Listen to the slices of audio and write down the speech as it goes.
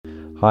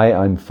Hi,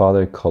 I'm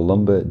Father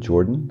Columba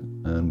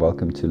Jordan, and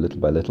welcome to Little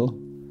by Little.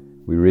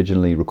 We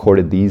originally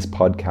recorded these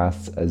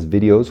podcasts as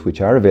videos, which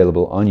are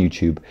available on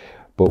YouTube,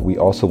 but we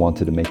also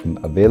wanted to make them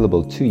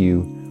available to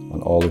you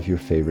on all of your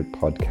favorite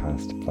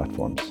podcast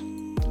platforms.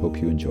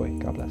 Hope you enjoy.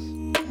 God bless.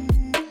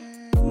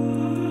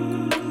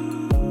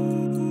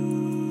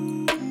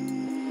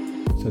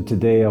 So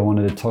today I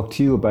wanted to talk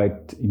to you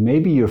about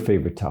maybe your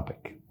favorite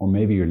topic, or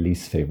maybe your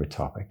least favorite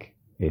topic.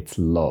 It's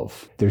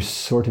love. There's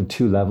sort of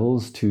two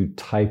levels, two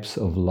types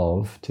of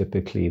love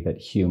typically that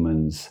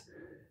humans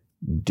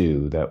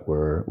do, that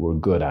we're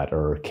good at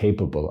or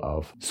capable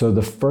of. So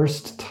the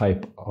first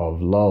type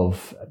of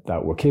love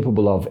that we're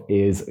capable of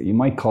is, you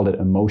might call it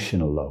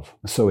emotional love.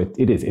 So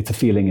it's a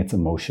feeling, it's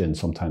emotion.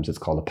 Sometimes it's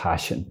called a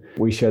passion.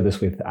 We share this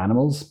with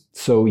animals.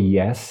 So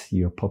yes,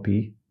 your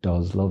puppy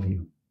does love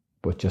you,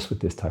 but just with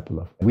this type of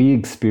love. We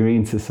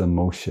experience this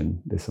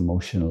emotion, this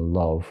emotional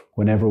love,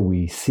 whenever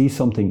we see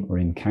something or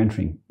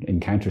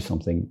encounter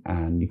something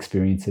and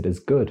experience it as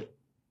good.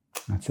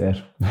 That's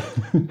it.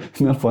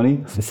 Isn't that funny?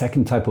 The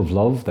second type of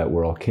love that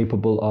we're all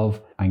capable of,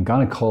 I'm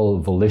gonna call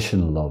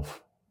volitional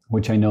love,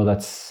 which I know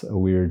that's a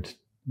weird,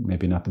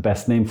 maybe not the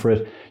best name for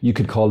it. You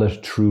could call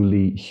it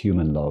truly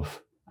human love.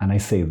 And I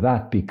say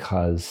that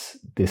because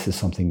this is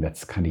something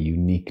that's kind of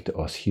unique to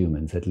us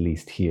humans, at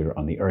least here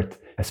on the earth.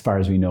 As far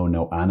as we know,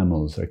 no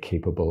animals are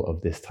capable of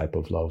this type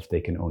of love.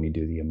 They can only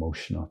do the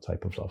emotional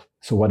type of love.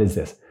 So what is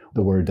this?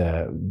 The word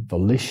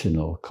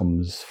volitional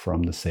comes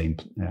from the same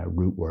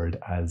root word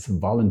as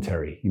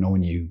voluntary. You know,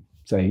 when you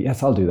say,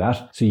 yes, I'll do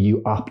that. So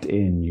you opt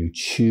in, you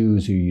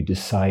choose, or you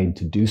decide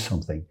to do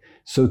something.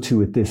 So too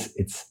with this,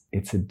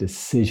 it's a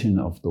decision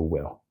of the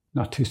will.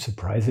 Not too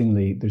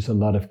surprisingly, there's a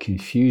lot of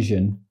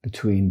confusion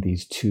between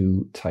these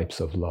two types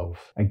of love.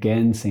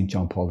 Again, St.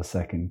 John Paul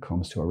II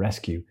comes to our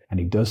rescue, and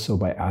he does so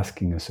by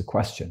asking us a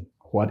question.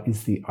 What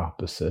is the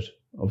opposite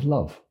of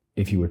love?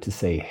 If you were to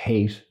say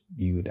hate,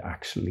 you would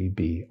actually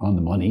be on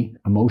the money,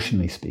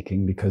 emotionally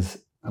speaking, because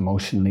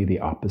emotionally the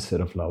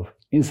opposite of love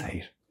is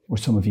hate. Or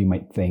some of you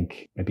might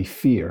think maybe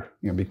fear,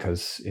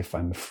 because if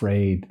I'm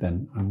afraid,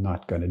 then I'm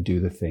not going to do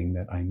the thing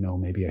that I know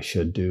maybe I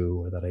should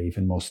do, or that I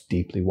even most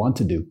deeply want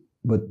to do.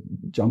 But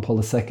John Paul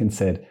II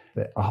said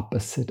the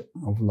opposite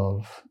of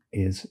love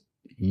is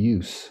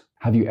use.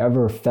 Have you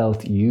ever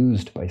felt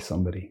used by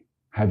somebody?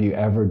 Have you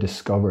ever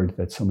discovered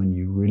that someone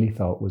you really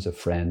thought was a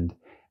friend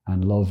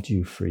and loved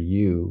you for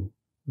you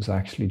was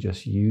actually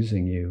just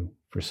using you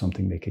for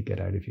something they could get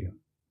out of you?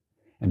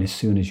 And as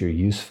soon as your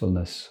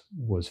usefulness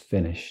was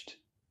finished,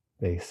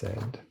 they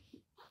said,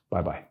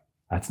 bye-bye.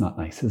 That's not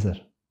nice, is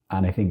it?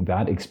 And I think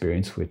that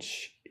experience,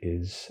 which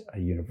is a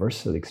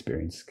universal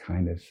experience,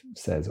 kind of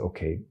says,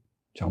 okay,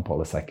 John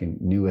Paul II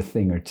knew a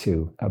thing or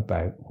two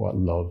about what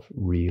love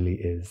really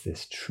is,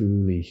 this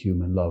truly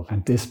human love.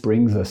 And this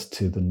brings us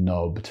to the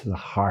nub, to the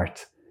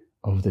heart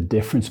of the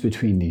difference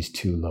between these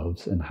two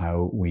loves and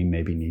how we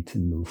maybe need to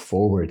move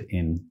forward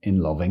in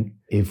loving.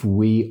 If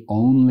we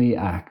only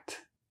act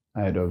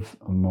out of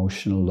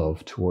emotional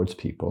love towards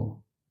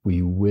people,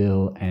 we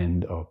will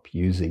end up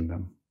using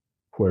them.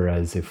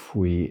 Whereas if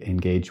we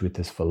engage with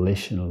this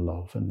volitional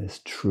love and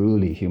this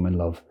truly human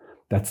love,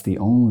 that's the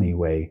only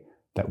way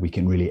that we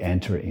can really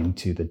enter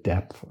into the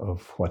depth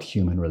of what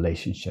human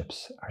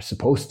relationships are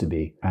supposed to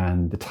be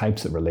and the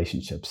types of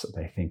relationships that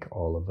I think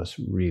all of us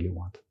really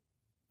want.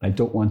 I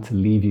don't want to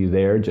leave you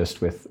there just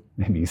with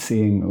maybe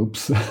seeing,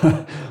 oops,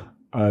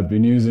 I've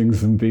been using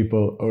some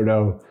people, oh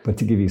no, but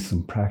to give you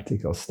some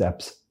practical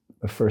steps.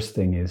 The first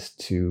thing is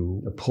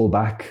to pull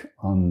back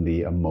on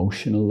the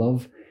emotional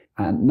love.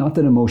 And not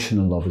that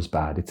emotional love is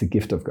bad. It's a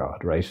gift of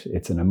God, right?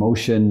 It's an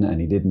emotion, and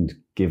he didn't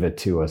give it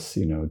to us,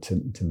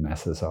 to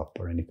mess us up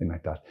or anything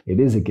like that. It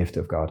is a gift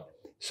of God.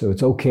 So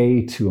it's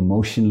okay to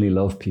emotionally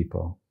love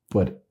people,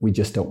 but we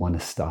just don't want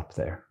to stop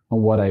there.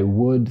 And what I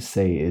would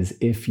say is,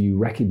 if you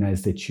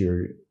recognize that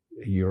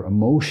you're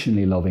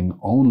emotionally loving,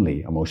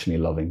 only emotionally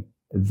loving,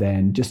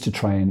 then just to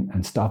try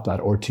and stop that,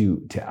 or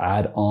to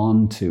add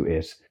on to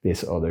it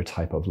this other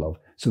type of love.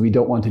 So we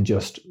don't want to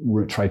just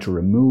try to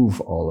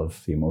remove all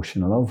of the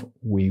emotional love.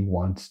 We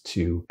want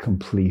to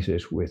complete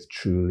it with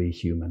truly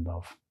human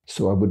love.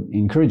 So I would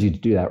encourage you to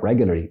do that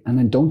regularly. And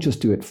then don't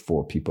just do it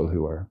for people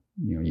who are,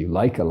 you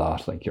like a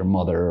lot, like your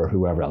mother or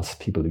whoever else,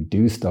 people who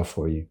do stuff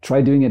for you.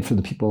 Try doing it for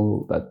the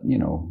people that,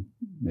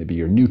 maybe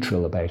you're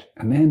neutral about.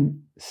 And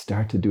then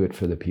start to do it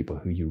for the people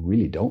who you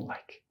really don't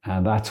like.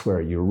 And that's where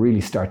you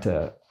really start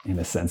to, in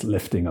a sense,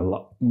 lifting a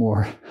lot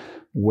more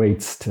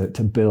weights to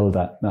build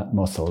that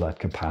muscle, that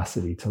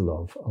capacity to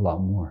love a lot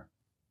more.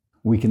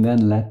 We can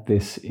then let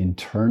this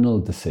internal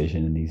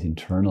decision and these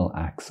internal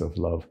acts of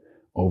love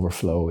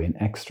overflow in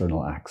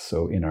external acts.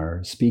 So in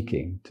our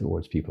speaking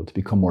towards people, to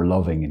become more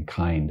loving and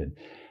kind,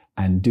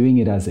 and doing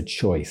it as a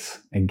choice.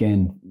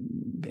 Again,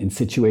 in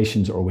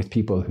situations or with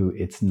people who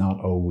it's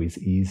not always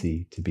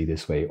easy to be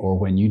this way, or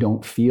when you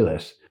don't feel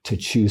it, to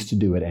choose to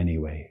do it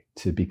anyway,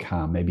 to be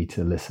calm, maybe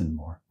to listen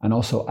more, and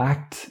also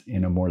act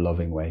in a more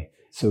loving way.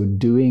 So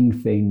doing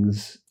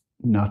things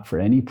not for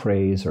any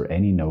praise or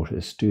any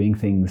notice, doing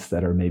things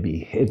that are maybe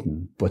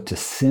hidden, but to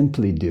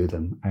simply do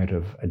them out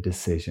of a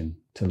decision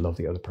to love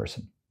the other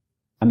person.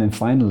 And then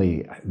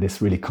finally,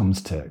 this really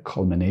comes to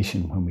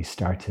culmination when we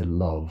start to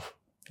love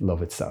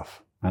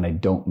itself. And I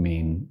don't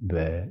mean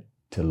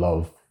to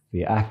love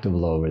the act of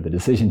love or the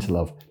decision to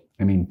love.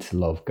 I mean to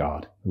love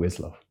God, who is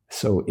love.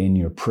 So in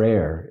your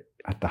prayer,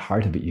 at the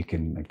heart of it, you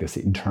can, like, this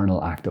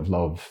internal act of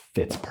love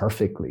fits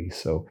perfectly.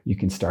 So you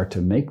can start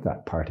to make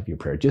that part of your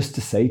prayer, just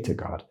to say to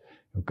God,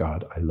 oh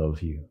God, I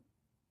love you.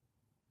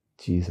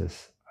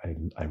 Jesus,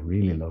 I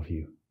really love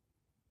you.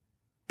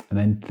 And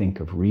then think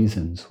of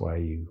reasons why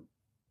you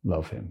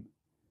love him.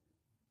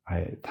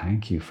 I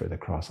thank you for the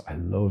cross. I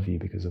love you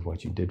because of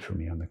what you did for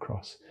me on the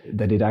cross.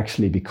 That it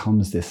actually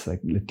becomes this like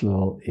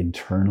little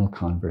internal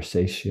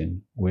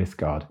conversation with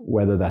God,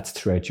 whether that's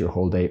throughout your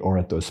whole day or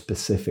at those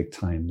specific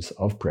times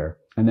of prayer.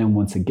 And then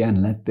once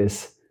again, let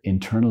this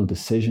internal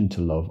decision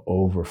to love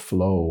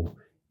overflow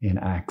in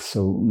acts.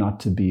 So not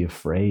to be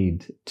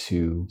afraid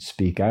to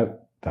speak out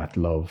that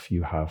love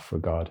you have for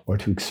God, or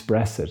to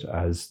express it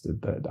as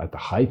at the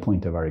high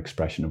point of our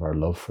expression of our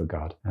love for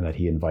God, and that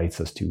he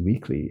invites us to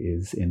weekly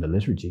is in the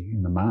liturgy,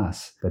 in the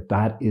Mass,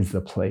 that is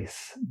the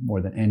place more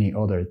than any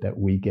other that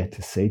we get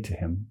to say to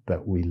him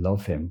that we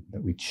love him,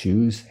 that we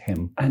choose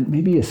him. And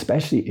maybe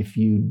especially if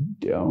you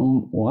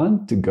don't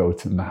want to go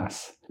to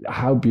Mass,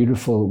 how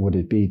beautiful would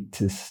it be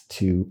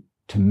to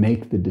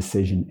make the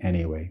decision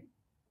anyway?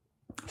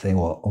 Saying,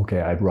 well,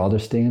 okay, I'd rather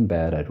stay in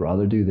bed, I'd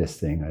rather do this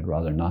thing, I'd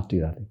rather not do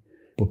that thing.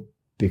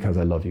 Because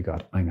I love you,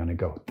 God, I'm going to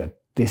go. That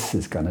this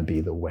is going to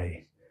be the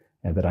way.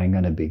 And that I'm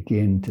going to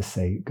begin to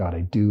say, God,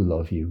 I do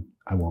love you.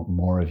 I want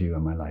more of you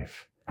in my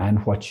life.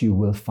 And what you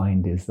will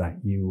find is that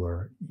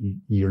your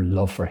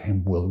love for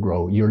him will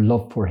grow. Your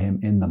love for him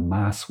in the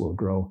Mass will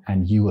grow.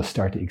 And you will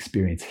start to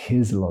experience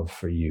his love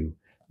for you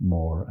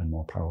more and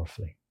more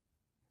powerfully.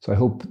 So I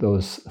hope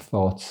those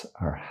thoughts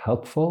are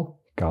helpful.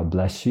 God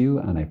bless you.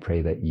 And I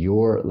pray that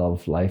your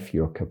love life,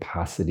 your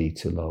capacity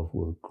to love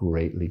will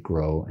greatly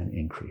grow and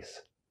increase.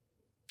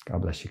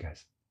 God bless you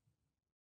guys.